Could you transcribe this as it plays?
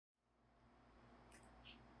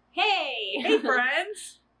Hey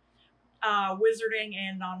friends! Wizarding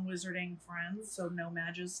and non-wizarding friends, so no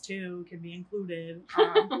mages too can be included.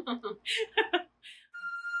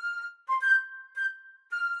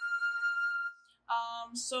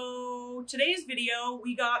 So today's video,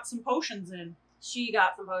 we got some potions in. She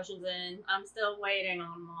got some potions in. I'm still waiting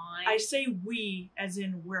on mine. I say we, as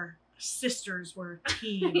in we're sisters, we're a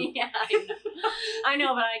team. Yeah, I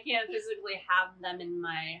know, but I can't physically have them in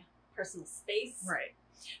my personal space. Right.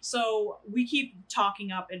 So we keep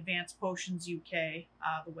talking up Advanced Potions UK,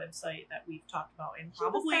 the website that we've talked about in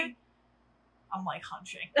probably, I'm like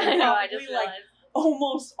hunching. I know, I just realized. Like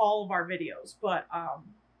almost all of our videos, but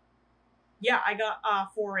yeah, I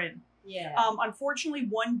got 4 in. Yeah. Unfortunately,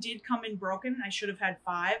 1 did come in broken. I should have had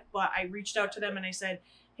 5, but I reached out to them and I said,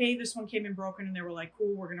 hey, this one came in broken, and they were like,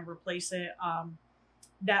 cool, we're going to replace it.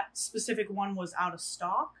 That specific one was out of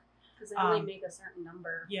stock. Because they only make a certain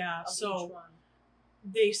number of each one.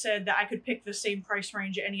 They said that I could pick the same price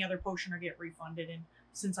range any other potion or get refunded. And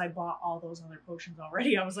since I bought all those other potions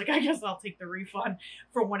already, I was like, I guess I'll take the refund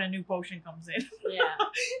for when a new potion comes in. Yeah.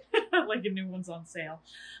 Like a new one's on sale.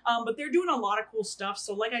 But they're doing a lot of cool stuff.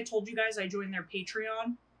 So like I told you guys, I joined their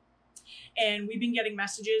Patreon. And we've been getting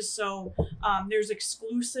messages. So there's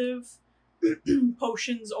exclusive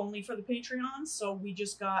potions only for the Patreons. So we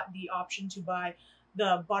just got the option to buy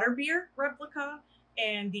the butterbeer replica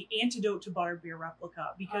and the antidote to butterbeer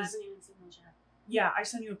replica. Because I haven't even seen those yet. Yeah, I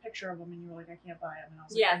sent you a picture of them and you were like, I can't buy them. And I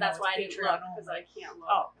was like, yeah, that's why I didn't look, because I can't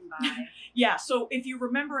look and buy. Yeah, so if you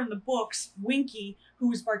remember in the books, Winky,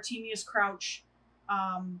 who is Bartemius Crouch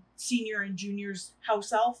Senior and Junior's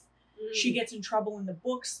house elf, she gets in trouble in the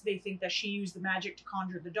books. They think that she used the magic to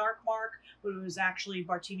conjure the dark mark, but it was actually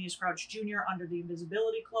Bartemius Crouch Jr. under the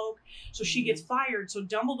invisibility cloak. So she gets fired. So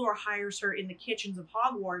Dumbledore hires her in the kitchens of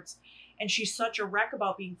Hogwarts, and she's such a wreck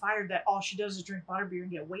about being fired that all she does is drink butterbeer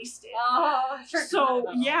and get wasted. Oh, so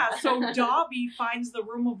yeah, so Dobby finds the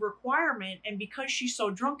room of requirement, and because she's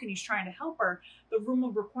so drunk and he's trying to help her, the room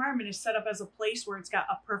of requirement is set up as a place where it's got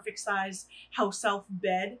a perfect size house elf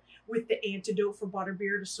bed with the antidote for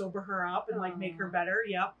butterbeer to sober her up and like make her better.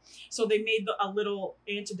 Yep. So they made a little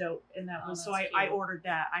antidote, and that was so I ordered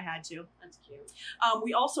that. I had to. That's cute.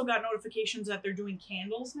 We also got notifications that they're doing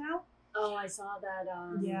candles now. Oh, I saw that.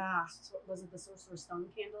 Yeah. Was it the Sorcerer's Stone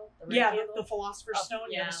candle? The red candle? The Philosopher's Stone.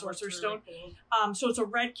 Yeah, the Sorcerer's Stone. Really cool. So it's a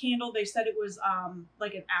red candle. They said it was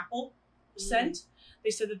like an apple scent. They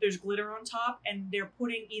said that there's glitter on top, and they're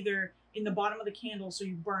putting either in the bottom of the candle so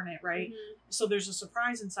you burn it, right? So there's a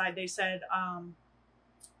surprise inside. They said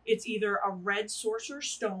it's either a red Sorcerer's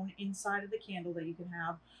Stone inside of the candle that you can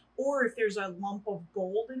have, or if there's a lump of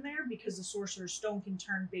gold in there, because the Sorcerer's Stone can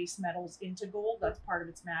turn base metals into gold. That's part of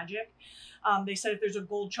its magic. They said if there's a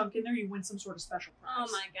gold chunk in there, you win some sort of special prize.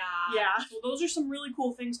 Oh my god. Yeah, so those are some really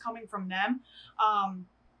cool things coming from them.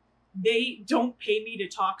 They don't pay me to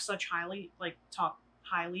talk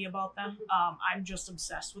highly about them. I'm just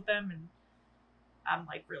obsessed with them, and I'm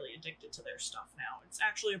like really addicted to their stuff now. It's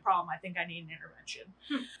actually a problem. I think I need an intervention.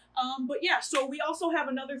 But yeah, so we also have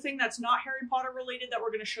another thing that's not Harry Potter related that we're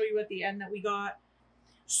going to show you at the end that we got.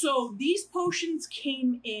 So these potions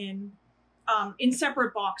came in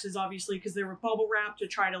separate boxes, obviously, because they were bubble wrapped to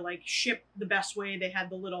try to like ship the best way. They had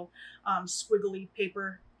the little squiggly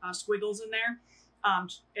paper squiggles in there,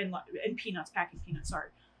 and peanuts, packing peanuts, sorry.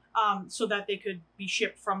 So that they could be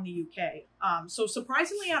shipped from the UK. So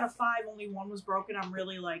surprisingly, out of 5, only 1 was broken. I'm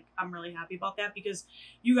really happy about that, because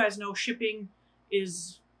you guys know shipping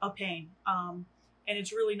is a pain. And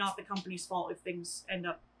it's really not the company's fault if things end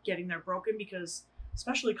up getting there broken, because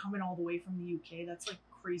especially coming all the way from the UK, that's like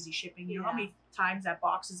crazy shipping. You know how many times that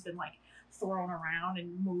box has been like thrown around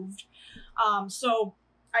and moved. So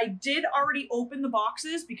I did already open the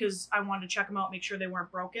boxes because I wanted to check them out, make sure they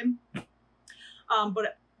weren't broken.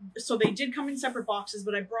 So they did come in separate boxes,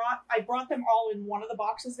 but I brought them all in one of the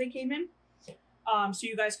boxes they came in, so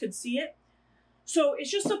you guys could see it. So it's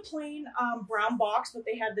just a plain brown box, but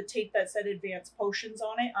they had the tape that said Advanced Potions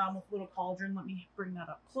on it, with a little cauldron. Let me bring that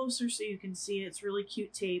up closer so you can see it. It's really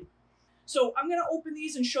cute tape. So I'm going to open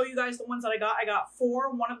these and show you guys the ones that I got. I got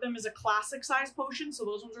 4. One of them is a classic size potion, so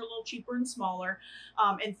those ones are a little cheaper and smaller.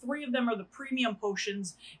 And 3 of them are the premium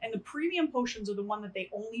potions. And the premium potions are the one that they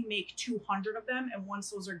only make 200 of them, and once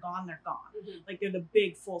those are gone, they're gone. Like they're the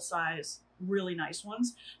big, full size, really nice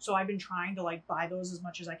ones. So I've been trying to like buy those as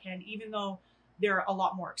much as I can, even though they're a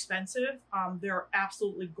lot more expensive. They're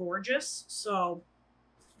absolutely gorgeous. So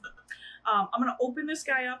I'm going to open this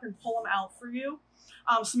guy up and pull him out for you.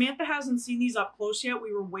 Samantha hasn't seen these up close yet.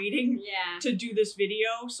 We were waiting to do this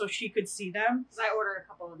video so she could see them. I ordered a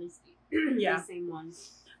couple of these, these same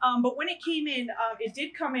ones. But when it came in, it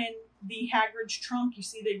did come in the Hagrid's trunk. You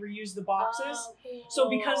see, they reuse the boxes. Oh, cool. So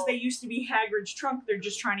because they used to be Hagrid's trunk, they're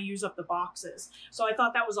just trying to use up the boxes. So I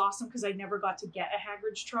thought that was awesome because I never got to get a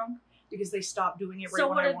Hagrid's trunk because they stopped doing it right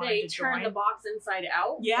when I wanted to join. So what did they turn the box inside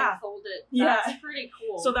out? Yeah. And fold it? Yeah. That's pretty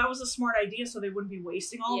cool. So that was a smart idea so they wouldn't be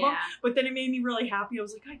wasting all of them. But then it made me really happy. I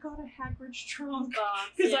was like, I got a Hagrid's trunk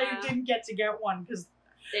because I didn't get to get one because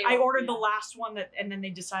I ordered the last one and then they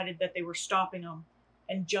decided that they were stopping them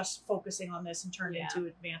and just focusing on this and turned into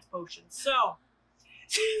advanced potions. So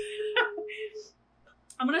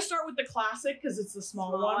I'm going to start with the classic because it's the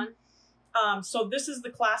small one. So this is the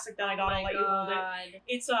classic that I got. I'll let you hold it.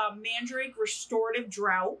 It's a Mandrake Restorative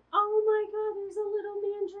Drought. Oh my god, there's a little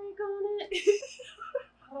mandrake on it.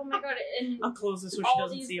 Oh my god. And I'll close this so she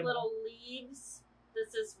doesn't see them. All these little leaves.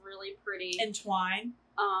 This is really pretty. And twine.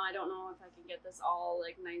 I don't know if I can get this all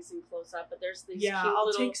like nice and close up, but there's these cute I'll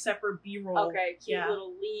little... take separate B-roll. Okay, cute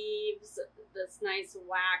little leaves, this nice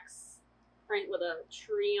wax print with a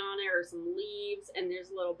tree on it or some leaves, and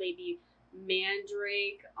there's a little baby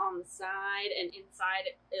mandrake on the side, and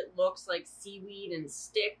inside it looks like seaweed and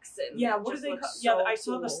sticks. And what do they call? I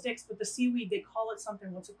saw the sticks, but the seaweed, they call it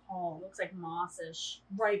something. What's it called? It looks like mossish.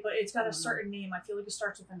 Right, but it's got a certain name. I feel like it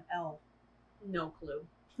starts with an L. No clue.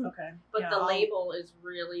 Okay. But the label is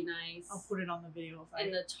really nice. I'll put it on the video if I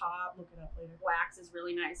and the top look it up later. Wax is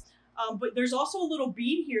really nice. But there's also a little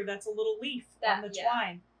bead here that's a little leaf on the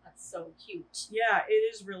twine. That's so cute. Yeah, it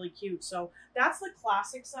is really cute. So that's the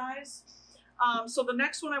classic size. So the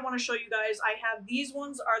next one I want to show you guys, I have these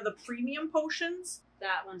ones are the premium potions.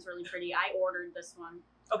 That one's really pretty. I ordered this one.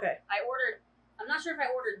 Okay. I'm not sure if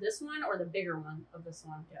I ordered this one or the bigger one of this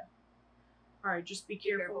one. Yeah. All right, just be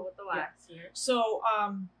careful with the wax here. So,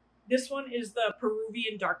 this one is the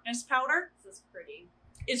Peruvian Darkness Powder. This is pretty.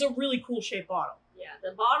 It's a really cool shaped bottle. Yeah,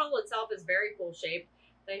 the bottle itself is very cool shaped.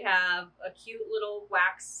 They have a cute little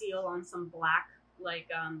wax seal on some black,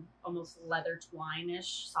 like almost leather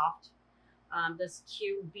twine-ish, soft. This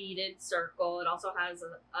cute beaded circle. It also has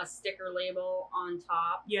a sticker label on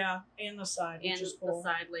top. Yeah, and the side, which is cool. The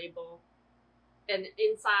side label. And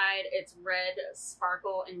inside, it's red,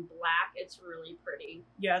 sparkle, and black. It's really pretty.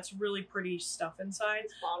 Yeah, it's really pretty stuff inside. And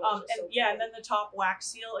cool. And then the top wax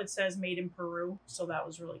seal, it says made in Peru. So that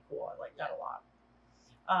was really cool. I like that a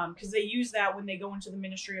lot. Because they use that when they go into the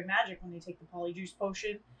Ministry of Magic, when they take the Polyjuice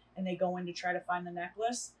potion and they go in to try to find the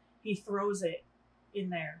necklace. He throws it in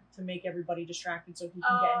there to make everybody distracted so he can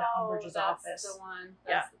get into Umbridge's office. That's the one.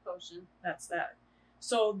 That's the potion. That's that.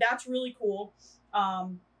 So that's really cool.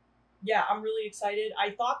 Yeah, I'm really excited. I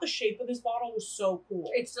thought the shape of this bottle was so cool.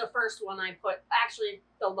 It's the first one I put. Actually,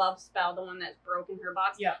 the love spell, the one that's broken her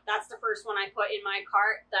box. Yeah. That's the first one I put in my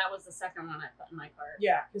cart. That was the second one I put in my cart.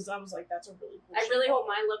 Yeah, because I was like, that's a really cool I really hope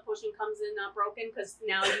my love potion comes in not broken because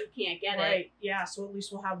now you can't get it. Right, yeah, so at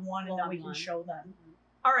least we'll have one and then we can show them. Mm-hmm.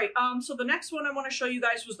 All right, so the next one I want to show you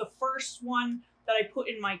guys was the first one that I put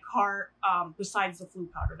in my cart besides the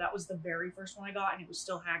Floo powder. That was the very first one I got, and it was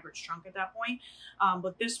still Hagrid's trunk at that point.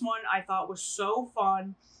 But this one I thought was so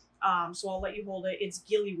fun, so I'll let you hold it. It's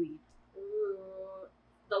Gillyweed. Ooh,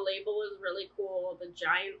 the label is really cool. The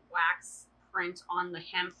giant wax print on the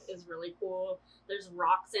hemp is really cool. There's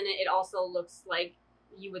rocks in it. It also looks like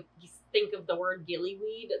you would think of the word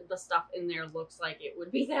gillyweed. The stuff in there looks like it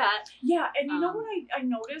would be that. Yeah, and you know what I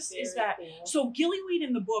noticed is that, cool. So gillyweed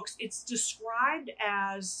in the books, it's described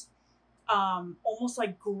as almost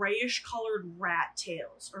like grayish colored rat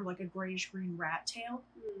tails, or like a grayish green rat tail.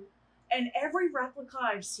 Mm. And every replica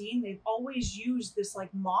I've seen, they've always used this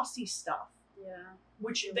like mossy stuff. Yeah.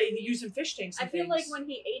 Which they use in fish tanks and I feel like when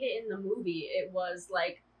he ate it in the movie, it was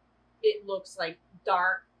like, it looks like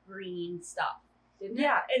dark green stuff.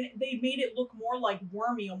 Yeah, and they made it look more like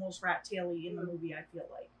wormy, almost rat taily in the movie, I feel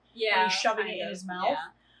like. Yeah. And he's shoving it in his mouth. Yeah.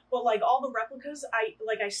 But like all the replicas,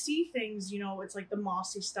 I see things, you know, it's like the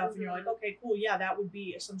mossy stuff, and you're like, okay, cool, yeah, that would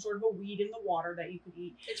be some sort of a weed in the water that you could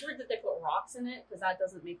eat. It's weird that they put rocks in it, because that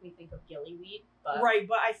doesn't make me think of gillyweed. But right,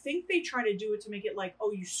 but I think they try to do it to make it like,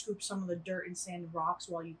 oh, you scoop some of the dirt and sand and rocks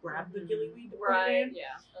while you grab the gillyweed to put it in.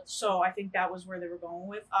 Yeah. So I think that was where they were going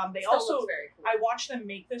with. They still also, looks very cool. I watched them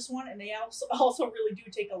make this one, and they also really do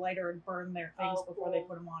take a lighter and burn their things before they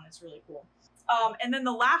put them on. It's really cool. And then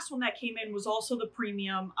the last one that came in was also the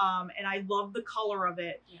premium, and I love the color of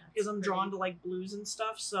it because I'm drawn to like blues and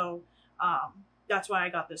stuff. So that's why I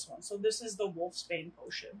got this one. So this is the Wolfsbane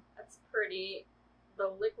potion. That's pretty. The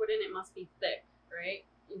liquid in it must be thick, right?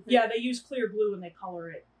 Yeah, they use clear glue and they color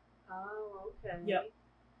it. Oh, okay. Yep.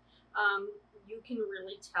 You can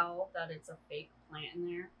really tell that it's a fake plant in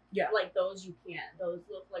there. Yeah. Like those you can't. Those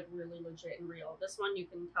look like really legit and real. This one you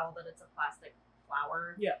can tell that it's a plastic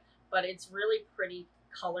flower. Yeah. But it's really pretty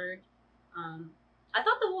colored. I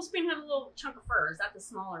thought the Wolfsbane had a little chunk of fur. Is that the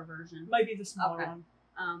smaller version? Might be the smaller one.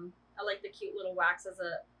 I like the cute little wax as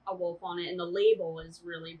a wolf on it, and the label is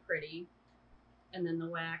really pretty. And then the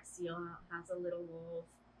wax seal has a little wolf.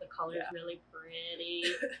 The color is really pretty.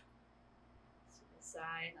 The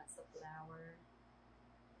side, that's the flower.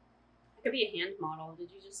 It could be a hand model. Did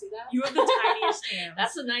you just see that? You have the tiniest hands.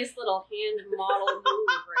 That's a nice little hand model move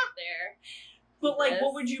right there. But like,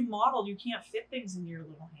 what would you model? You can't fit things in your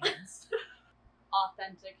little hands.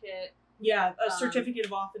 Authenticate. Yeah, a certificate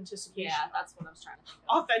of authentication. Yeah, that's what I was trying to think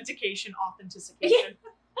of. Authentication, authentication.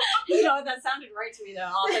 You know, that sounded right to me, though.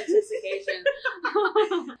 Authentication.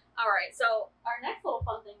 All right, so our next little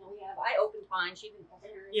fun thing that we have, I opened mine. She didn't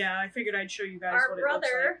open hers. Yeah, I figured I'd show you guys our what it looks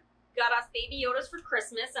like. Our brother got us Baby Yodas for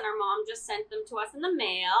Christmas, and our mom just sent them to us in the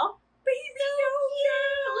mail. Baby Yoda!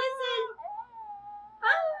 Listen.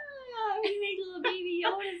 He makes little Baby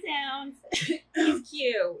Yoda sounds. He's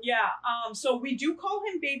cute. Yeah, so we do call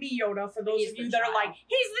him Baby Yoda for those of you that child. are like,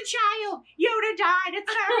 he's the child, Yoda died, it's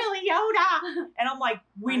not really Yoda. And I'm like,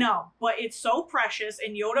 we know, but it's so precious,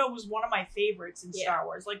 and Yoda was one of my favorites in Star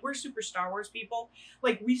Wars. Like, we're super Star Wars people.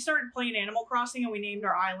 Like, we started playing Animal Crossing, and we named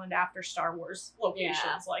our island after Star Wars locations.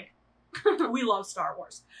 Yeah. Like, we love Star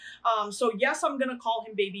Wars. So yes, I'm gonna call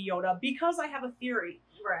him Baby Yoda because I have a theory.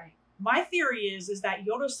 Right. My theory is that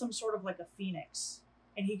Yoda's some sort of like a phoenix,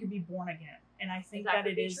 and he could be born again. And I think that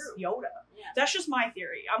it is true. Yoda. Yeah. That's just my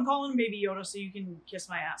theory. I'm calling him Baby Yoda so you can kiss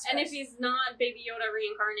my ass. And guys. if he's not Baby Yoda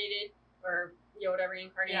reincarnated, or Yoda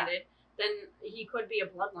reincarnated, then he could be a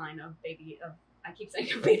bloodline of I keep saying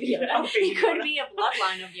Baby Yoda. Of Baby He could Yoda. be a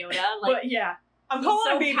bloodline of Yoda. Like, but yeah, I'm he's calling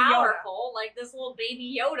so him Baby powerful. Like, this little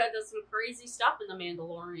Baby Yoda does some crazy stuff in The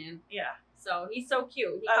Mandalorian. Yoda. Yeah. So he's so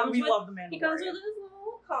cute. We love the Mandalorian. He comes with his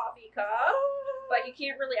little coffee cup. But he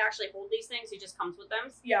can't really actually hold these things. He just comes with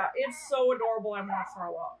them. Yeah, it's so adorable. I want to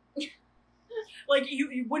throw up. Like,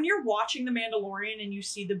 you when you're watching The Mandalorian and you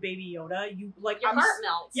see the Baby Yoda, you like your heart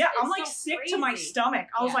melts. Yeah, It's I'm like so sick crazy. to my stomach.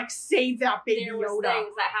 I was like, save that Baby there was Yoda.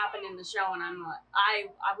 things that happened in the show, and I'm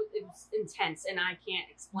like, it was intense, and I can't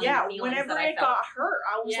explain. Yeah, the feelings whenever that I it felt. got hurt,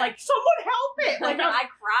 I was like, someone help it! Like, I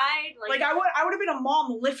cried. Like I would have been a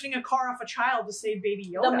mom lifting a car off a child to save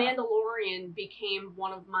Baby Yoda. The Mandalorian became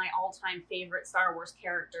one of my all-time favorite Star Wars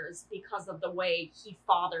characters because of the way he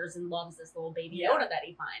fathers and loves this little Baby Yoda that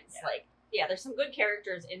he finds. Yeah. Like, yeah, there's some good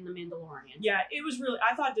characters in The Mandalorian. Yeah, it was really.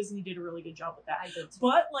 I thought Disney did a really good job with that. I did too.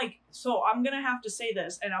 But like, so I'm gonna have to say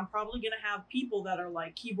this, and I'm probably gonna have people that are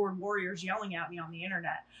like keyboard warriors yelling at me on the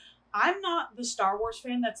internet. I'm not the Star Wars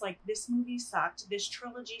fan that's like, this movie sucked, this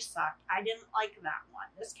trilogy sucked, I didn't like that one,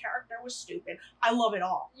 this character was stupid. I love it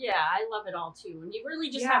all. Yeah, I love it all too. And you really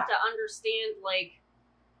just have to understand like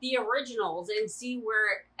the originals and see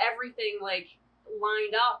where everything like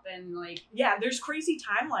lined up and like there's crazy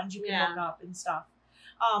timelines you can look up and stuff.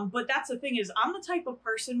 But that's the thing is, I'm the type of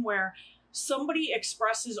person where somebody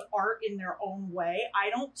expresses art in their own way. I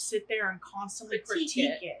don't sit there and constantly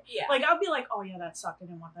critique it. Yeah. Like, I'll be like, oh yeah, that sucked, I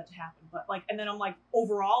didn't want that to happen. But like, and then I'm like,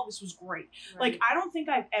 overall, this was great. Right. Like, I don't think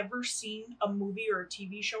I've ever seen a movie or a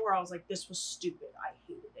TV show where I was like, this was stupid, I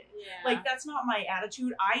hated it. Yeah. Like, that's not my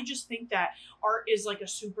attitude. I just think that art is like a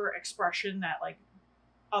super expression that like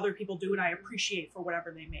other people do, and I appreciate for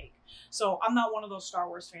whatever they make. So I'm not one of those Star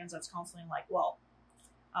Wars fans that's constantly like, well,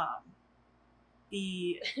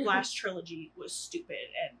 the last trilogy was stupid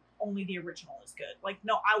and only the original is good. Like,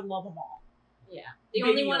 no, I love them all. Yeah. The Baby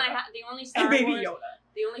only one Yoda. I have, the only Star And Baby Wars, Yoda.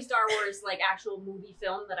 the only Star Wars like actual movie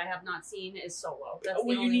film that I have not seen is Solo. That's Well,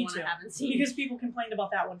 the you only need one to, I haven't seen. because people complained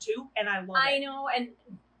about that one too, and I love I it. know, and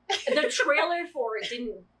the trailer for it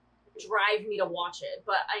didn't drive me to watch it,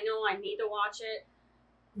 but I know I need to watch it.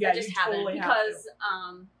 Yeah, I just you haven't totally because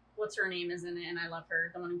have what's her name is in it, and I love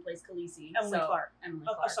her, the one who plays Khaleesi. Emily Clark. Emily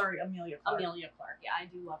to. Clark. Sorry, Amelia Clark. Amelia Clark. Yeah, I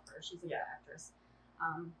do love her. She's a good actress.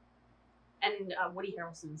 And Woody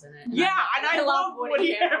Harrelson's in it. And Yeah, and I love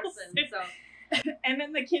Woody Harrelson. Harrelson. And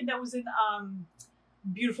then the kid that was in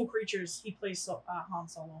Beautiful Creatures, he plays Han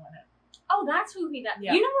Solo in it. Oh, that's who he.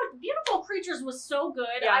 Yeah. You know what? Beautiful Creatures was so good.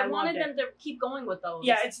 Yeah, I wanted loved them to keep going with those.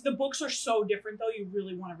 Yeah, the books are so different though. You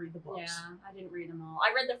really want to read the books. Yeah, I didn't read them all.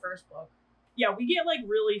 I read the first book. Yeah, we get like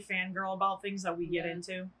really fangirl about things that we get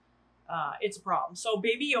into. It's a problem. So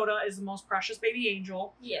Baby Yoda is the most precious baby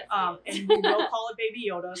angel. Yes. And we will call it Baby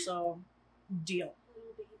Yoda. So deal.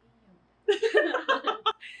 Little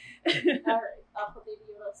Baby Yoda. All right, I'll put Baby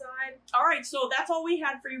Yoda aside. All right, so that's all we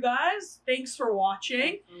had for you guys. Thanks for watching.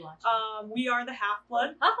 Thanks for watching. We are the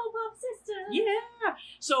Half-Blood. Hufflepuff sisters. Yeah.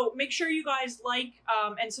 So make sure you guys like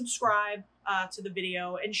and subscribe to the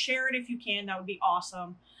video and share it if you can. That would be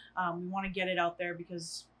awesome. We want to get it out there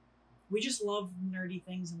because we just love nerdy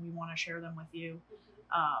things and we want to share them with you.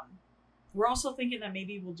 We're also thinking that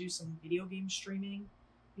maybe we'll do some video game streaming,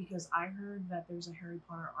 because I heard that there's a Harry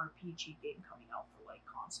Potter RPG game coming out for like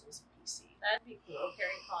consoles and PC. That'd be cool,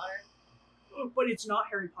 Harry Potter. But it's not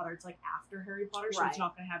Harry Potter, it's like after Harry Potter, so it's Right.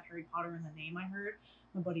 not going to have Harry Potter in the name, I heard.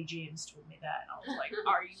 My buddy James told me that, and I was like,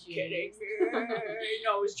 are you kidding me?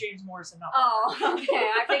 No, it was James Morrison, not Oh, Barber. okay.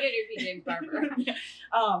 I figured it'd be James Barber.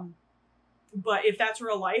 But if that's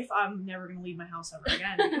real life, I'm never going to leave my house ever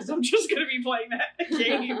again, because I'm just going to be playing that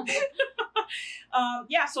game.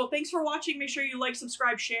 Yeah, so thanks for watching. Make sure you like,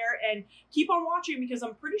 subscribe, share, and keep on watching, because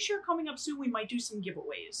I'm pretty sure coming up soon we might do some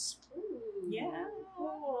giveaways. Ooh, Yeah.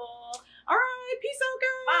 cool. All right, peace out,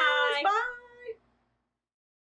 guys. Bye. Bye.